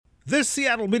This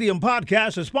Seattle Medium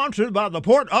podcast is sponsored by the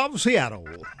Port of Seattle.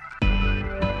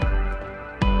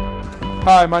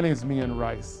 Hi, my name is Mian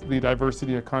Rice, the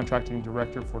Diversity and Contracting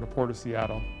Director for the Port of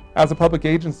Seattle. As a public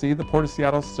agency, the Port of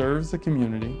Seattle serves the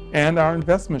community, and our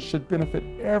investments should benefit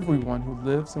everyone who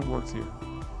lives and works here.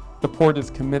 The Port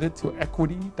is committed to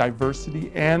equity,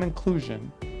 diversity, and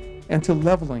inclusion, and to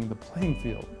leveling the playing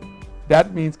field.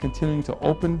 That means continuing to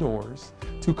open doors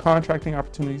to contracting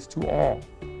opportunities to all,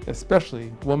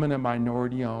 especially women and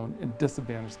minority-owned and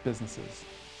disadvantaged businesses.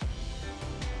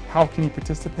 How can you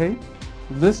participate?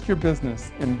 List your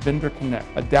business in Vendor Connect,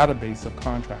 a database of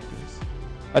contractors.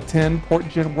 Attend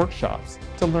PortGen workshops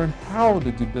to learn how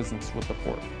to do business with the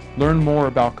Port. Learn more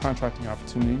about contracting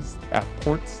opportunities at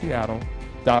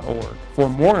portseattle.org. For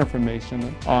more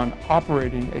information on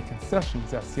operating a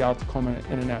concessions at Seattle-Tacoma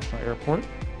International Airport,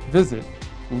 visit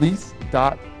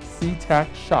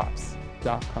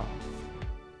lease.ctacshops.com.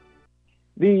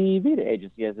 The Vida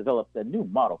Agency has developed a new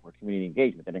model for community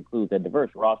engagement that includes a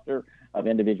diverse roster of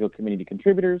individual community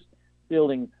contributors,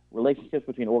 building relationships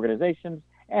between organizations,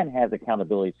 and has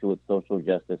accountability to its social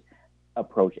justice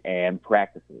approach and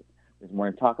practices. This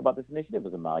morning, to talk about this initiative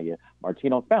is Amalia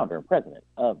Martino, founder and president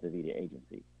of the Vida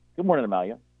Agency. Good morning,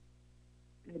 Amalia.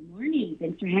 Good morning.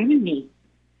 Thanks for having me.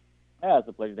 Yeah, it's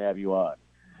a pleasure to have you on.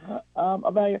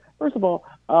 Amalia, first of all,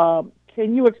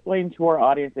 can you explain to our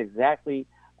audience exactly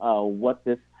what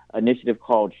this initiative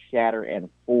called Shatter and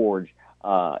Forge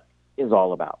is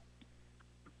all about?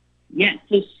 Yes,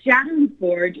 so Shatter and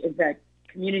Forge is a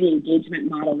community engagement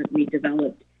model that we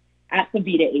developed at the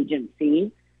Vida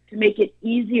Agency to make it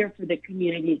easier for the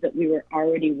communities that we were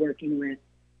already working with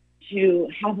to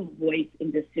have a voice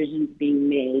in decisions being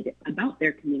made about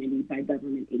their community by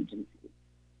government agencies.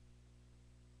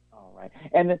 All right.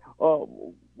 And then,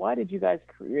 why did you guys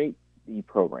create the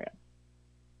program?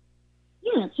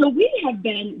 Yeah, so we have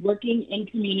been working in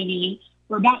community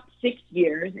for about 6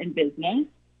 years in business.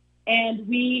 And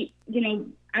we,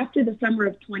 after the summer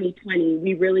of 2020,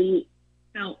 we really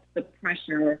felt the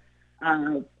pressure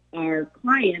of our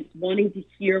clients wanting to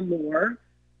hear more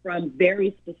from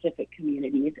very specific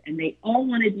communities. And they all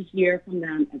wanted to hear from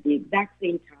them at the exact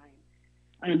same time.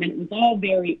 And it was all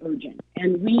very urgent.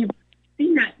 And we've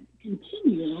seen that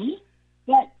continue,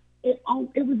 but it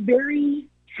was very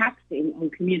taxing on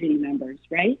community members,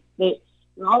 right? We're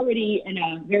already in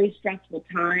a very stressful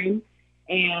time,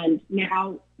 and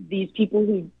now these people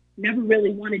who never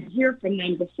really wanted to hear from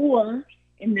them before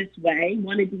in this way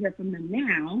wanted to hear from them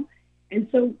now. And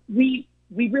so we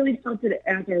really felt it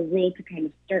as our role to kind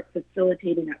of start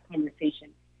facilitating that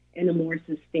conversation in a more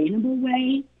sustainable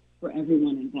way for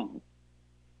everyone involved.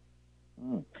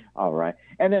 All right.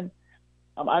 And then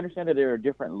I understand that there are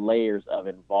different layers of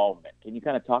involvement. Can you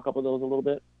kind of talk about those a little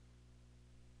bit?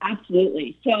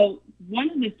 Absolutely. So one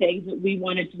of the things that we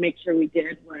wanted to make sure we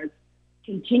did was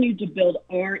continue to build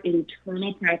our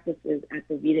internal practices at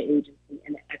the Vida Agency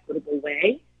in an equitable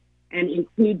way and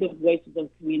include the voices of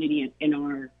community in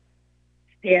our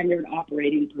standard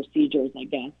operating procedures, I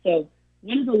guess. So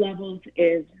one of the levels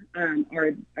is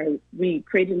we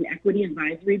created an equity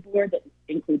advisory board that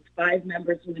includes 5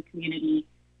 members from the community.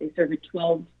 They serve a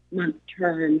 12-month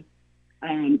term.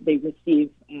 They receive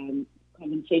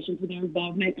compensation for their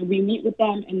involvement, and we meet with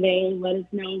them, and they let us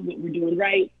know what we're doing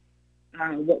right,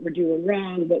 what we're doing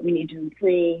wrong, what we need to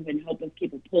improve, and help us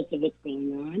keep a pulse of what's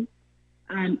going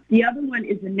on. The other one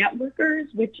is the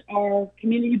networkers, which are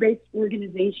community-based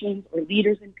organizations or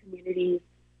leaders in communities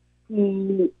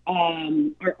who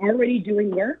are already doing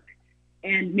work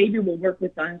and maybe will work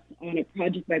with us on a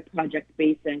project-by-project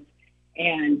basis.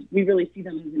 And we really see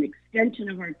them as an extension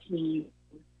of our team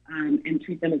and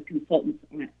treat them as consultants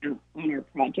on our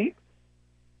projects.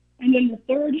 And then the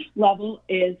third level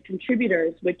is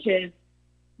contributors, which is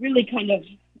really kind of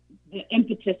the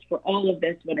impetus for all of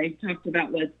this. What I talked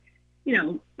about was,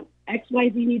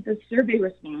 XYZ needs a survey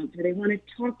response, or they want to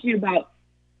talk to you about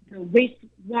the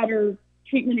wastewater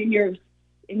treatment in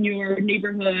your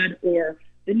neighborhood, or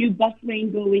the new bus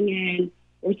lane going in,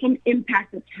 or some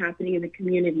impact that's happening in the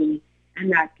community. And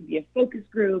that could be a focus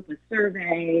group, a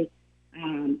survey,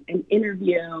 an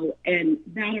interview, and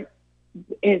that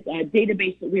is a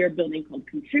database that we are building called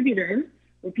Contributor,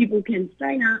 where people can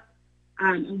sign up,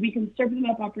 and we can serve them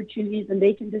up opportunities, and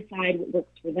they can decide what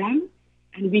works for them,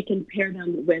 and we can pair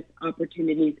them with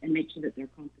opportunities and make sure that they're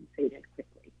compensated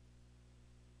quickly.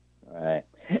 All right.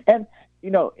 And,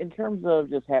 in terms of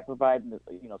just providing,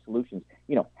 solutions,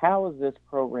 how is this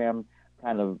program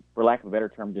kind of, for lack of a better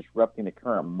term, disrupting the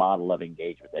current model of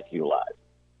engagement that's utilized?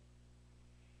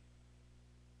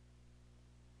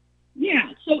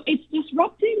 Yeah, so it's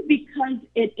disrupting because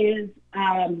it is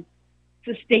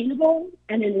sustainable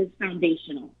and it is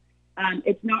foundational.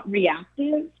 It's not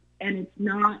reactive and it's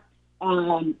not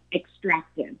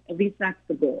extractive. At least that's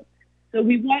the goal. So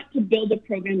we want to build a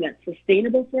program that's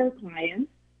sustainable for our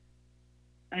clients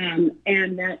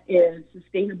and that is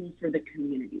sustainable for the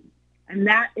community. And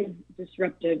that is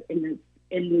disruptive in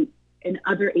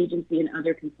other agency and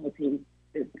other consulting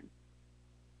business.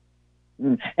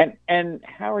 And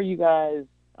how are you guys,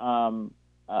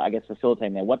 I guess,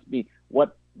 facilitating that? What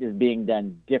is being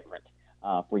done different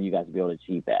for you guys to be able to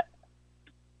achieve that?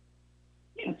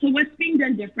 Yeah, so what's being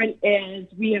done different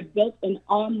is we have built an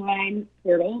online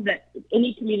portal that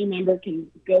any community member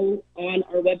can go on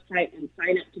our website and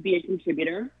sign up to be a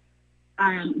contributor.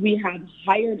 We have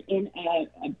hired in a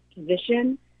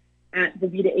position at the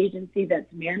Vida Agency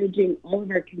that's managing all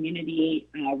of our community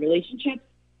relationships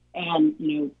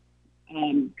and,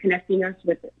 connecting us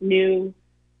with new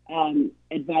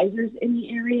advisors in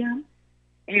the area.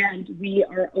 And we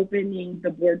are opening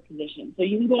the board position. So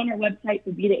you can go on our website,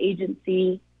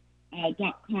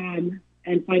 VidaAgency.com,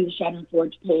 and find the Shadow and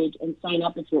Forge page and sign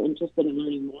up if you're interested in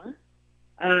learning more.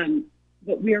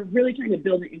 But we are really trying to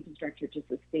build an infrastructure to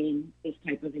sustain this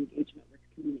type of engagement with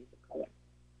communities of color.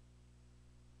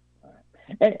 All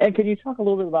right. And can you talk a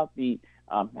little bit about the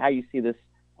how you see this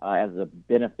as a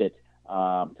benefit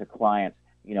to clients,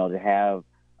 to have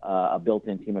a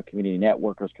built-in team of community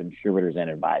networkers, contributors, and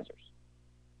advisors?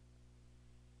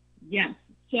 Yes.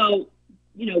 So,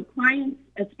 clients,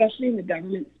 especially in the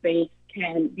government space,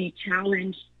 can be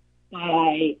challenged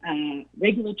by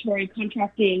regulatory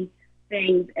contracting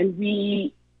things, and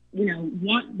they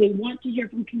want to hear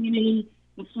from community,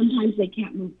 but sometimes they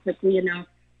can't move quickly enough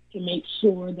to make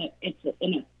sure that it's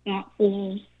in a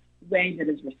thoughtful way that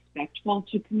is respectful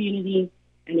to community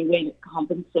and a way that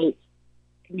compensates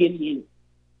community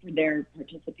for their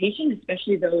participation,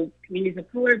 especially those communities of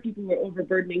color, people who are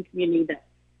overburdening community that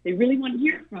they really want to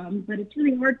hear from, but it's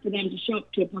really hard for them to show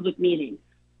up to a public meeting,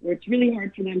 or it's really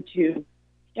hard for them to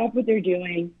stop what they're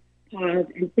doing, pause,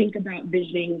 and think about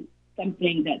visioning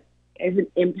something that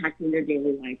isn't impacting their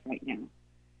daily life right now.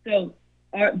 So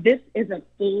this is a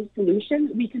full solution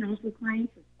that we can offer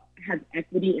clients. It has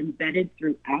equity embedded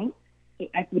throughout, so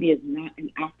equity is not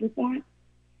an afterthought,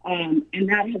 and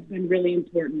that has been really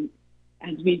important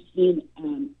as we've seen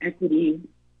equity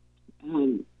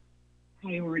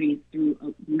priorities through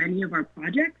many of our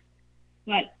projects,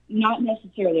 but not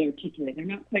necessarily articulate. They're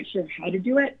not quite sure how to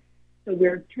do it, so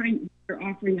we're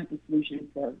offering up a solution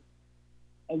for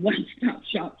a one-stop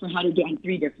shop for how to do it on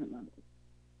 3 different levels.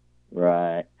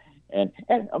 Right. And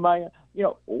Amalia,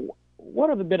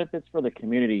 what are the benefits for the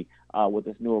community with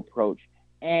this new approach,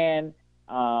 and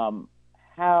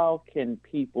how can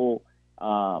people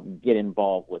get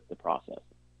involved with the process?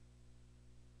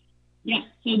 Yeah,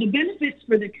 so the benefits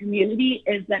for the community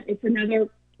is that it's another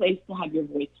place to have your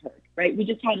voice heard, right? We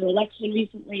just had an election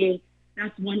recently.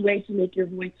 That's one way to make your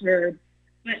voice heard.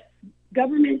 But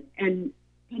government and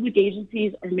public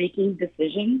agencies are making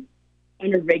decisions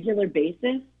on a regular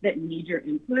basis that need your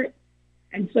input.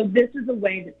 And so this is a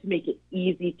way to make it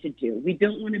easy to do. We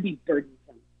don't want to be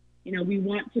burdensome. We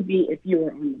want to be, if you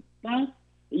are on the bus,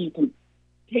 you can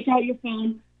take out your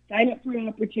phone, sign up for an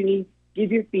opportunity,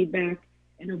 give your feedback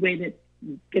in a way that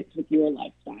fits with your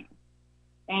lifestyle.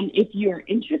 And if you're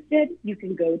interested, you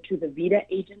can go to the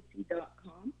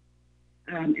VidaAgency.com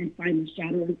and find the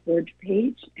Shadow and Forge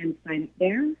page and sign up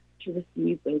there to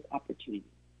receive those opportunities.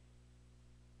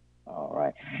 All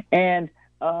right. And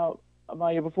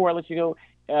Amalia, before I let you go,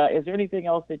 is there anything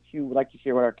else that you would like to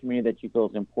share with our community that you feel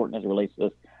is important as it relates to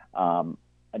this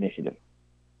initiative?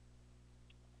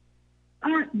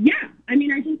 Yeah. I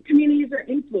think communities are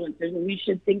influencers, and we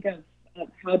should think of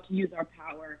how to use our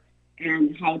power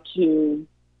and how to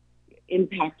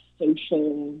impact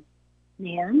social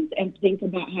norms and think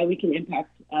about how we can impact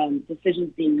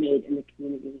decisions being made in the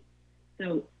community.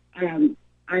 So I'm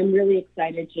really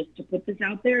excited just to put this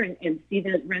out there and see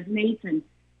that it resonates and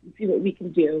see what we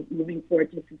can do moving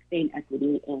forward to sustain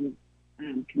equity and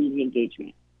community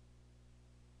engagement.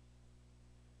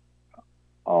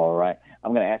 All right.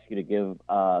 I'm going to ask you to give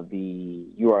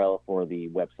the URL for the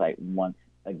website once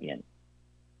again.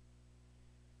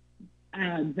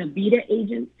 The Vida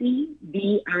Agency,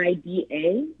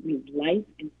 VIDA, means life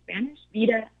in Spanish,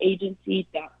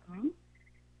 VidaAgency.com,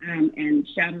 and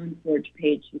Shadow and Forge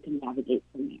page, you can navigate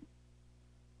from there.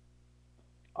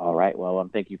 All right. Well,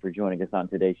 thank you for joining us on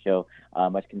today's show.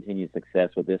 Much continued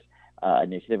success with this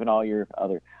initiative and all your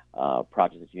other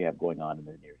projects that you have going on in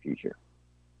the near future.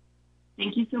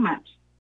 Thank you so much.